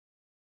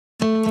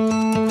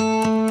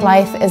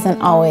Life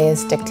isn't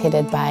always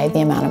dictated by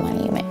the amount of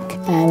money you make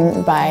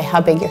and by how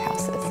big your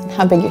house is, and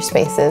how big your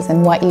space is,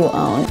 and what you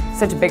own.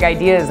 Such big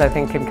ideas, I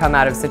think, can come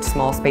out of such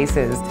small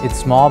spaces. It's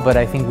small, but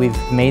I think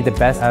we've made the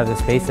best out of the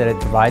space that it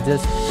provides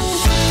us.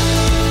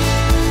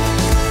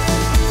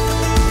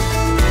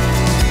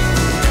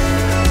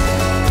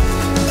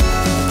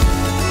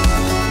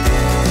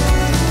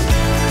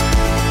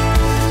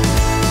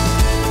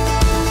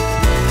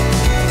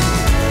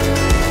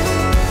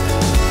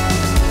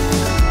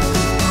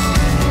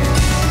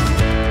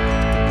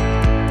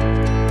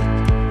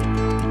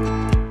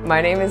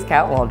 My name is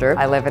Kat Waldrip.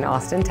 I live in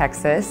Austin,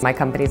 Texas. My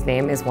company's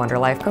name is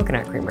Wonderlife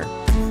Coconut Creamer.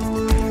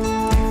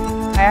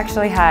 I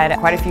actually had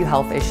quite a few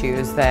health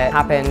issues that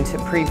happened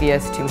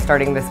previous to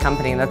starting this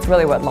company, and that's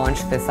really what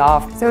launched this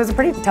off. So it was a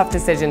pretty tough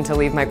decision to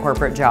leave my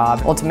corporate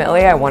job.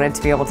 Ultimately, I wanted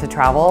to be able to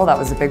travel. That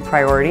was a big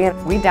priority.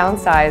 We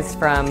downsized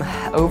from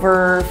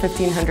over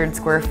 1,500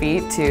 square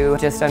feet to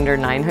just under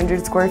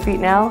 900 square feet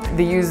now.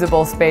 The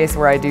usable space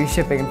where I do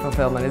shipping and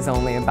fulfillment is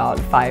only about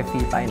 5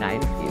 feet by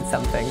 9 feet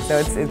something, so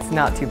it's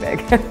not too big.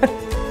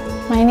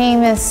 My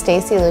name is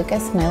Stacie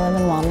Lucas and I live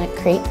in Walnut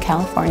Creek,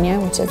 California,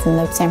 which is in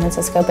the San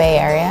Francisco Bay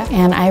Area,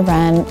 and I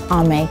run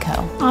Ame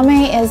Co.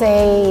 Ame is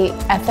a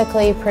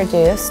ethically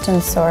produced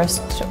and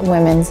sourced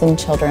women's and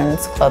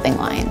children's clothing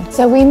line.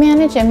 So we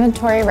manage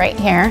inventory right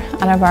here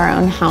out of our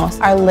own house.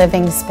 Our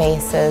living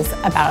space is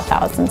about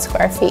 1,000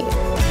 square feet.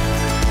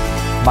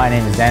 My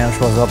name is Daniel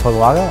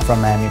Paguaga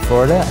from Miami,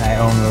 Florida, and I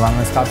own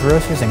Relentless Coffee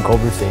Roasters and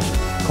Cold Brew Station.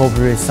 Cold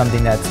brew is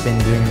something that's been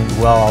doing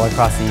well all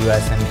across the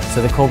U.S., and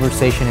so the Cold Brew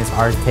Station is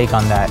our take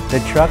on that. The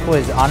truck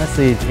was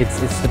honestly, it's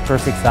the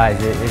perfect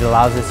size. It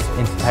allows us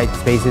into tight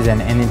spaces and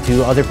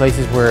into other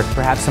places where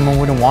perhaps someone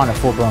wouldn't want a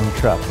full-blown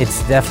truck.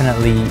 It's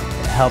definitely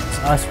helped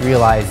us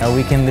realize that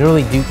we can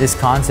literally do this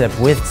concept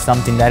with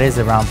something that is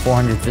around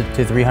 400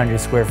 to 300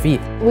 square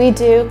feet. We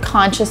do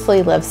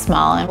consciously live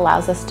small, and it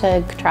allows us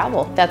to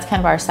travel. That's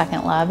kind of our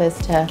second love, is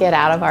to get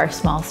out of our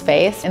small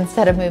space.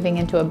 Instead of moving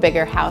into a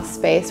bigger house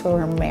space where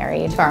we're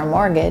married to our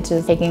mortgage,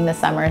 is taking the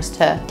summers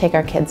to take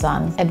our kids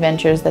on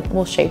adventures that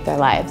will shape their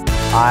lives.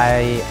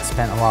 I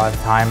spent a lot of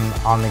time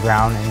on the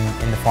ground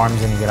in the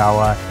farms in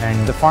Nicaragua,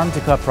 and the farm to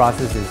cup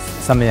process is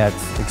something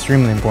that's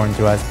extremely important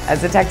to us.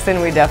 As a Texan,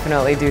 we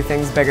definitely do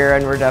things bigger,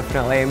 and we're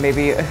definitely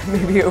maybe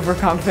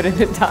overconfident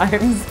at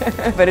times,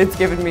 but it's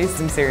given me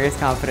some serious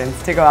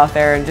confidence to go out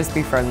there and just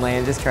be friendly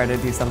and just try to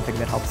do something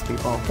that helps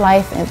people.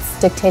 Life,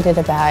 it's dictated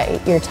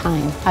about your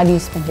time. How do you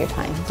spend your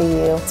time? Do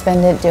you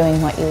spend it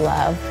doing what you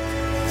love?